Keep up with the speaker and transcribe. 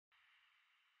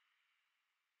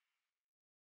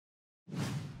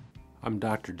I'm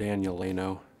Dr. Daniel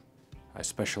Laino. I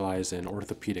specialize in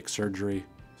orthopedic surgery.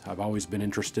 I've always been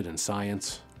interested in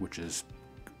science, which is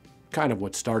kind of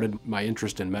what started my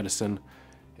interest in medicine.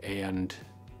 And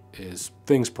as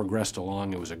things progressed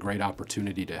along, it was a great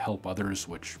opportunity to help others,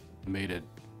 which made it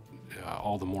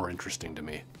all the more interesting to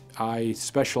me. I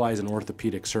specialize in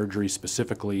orthopedic surgery,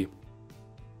 specifically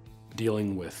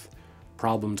dealing with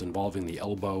problems involving the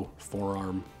elbow,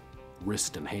 forearm,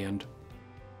 wrist, and hand.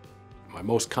 My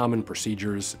most common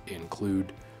procedures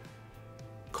include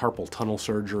carpal tunnel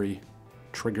surgery,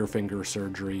 trigger finger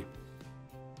surgery,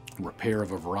 repair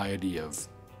of a variety of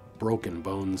broken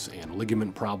bones and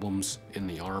ligament problems in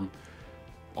the arm.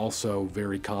 Also,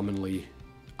 very commonly,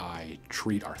 I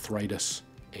treat arthritis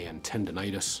and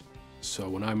tendinitis. So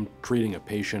when I'm treating a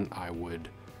patient, I would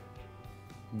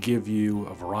give you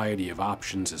a variety of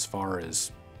options as far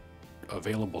as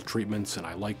available treatments, and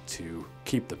I like to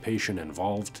keep the patient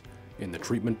involved in the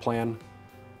treatment plan.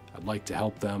 I'd like to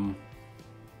help them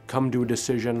come to a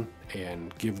decision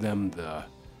and give them the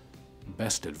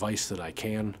best advice that I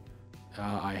can.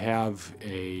 I have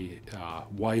a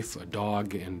wife, a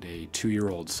dog, and a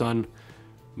 2-year-old son.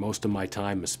 Most of my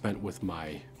time is spent with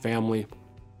my family.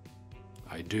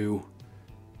 I do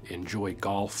enjoy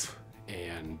golf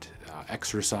and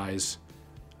exercise.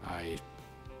 I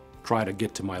try to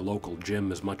get to my local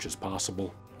gym as much as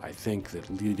possible. I think that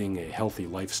leading a healthy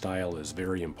lifestyle is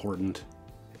very important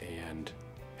and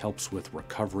helps with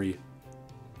recovery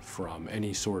from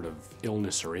any sort of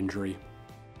illness or injury.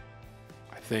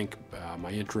 I think my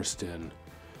interest in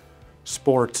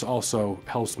sports also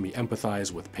helps me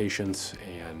empathize with patients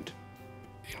and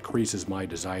increases my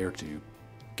desire to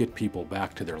get people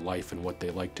back to their life and what they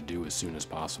like to do as soon as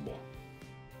possible.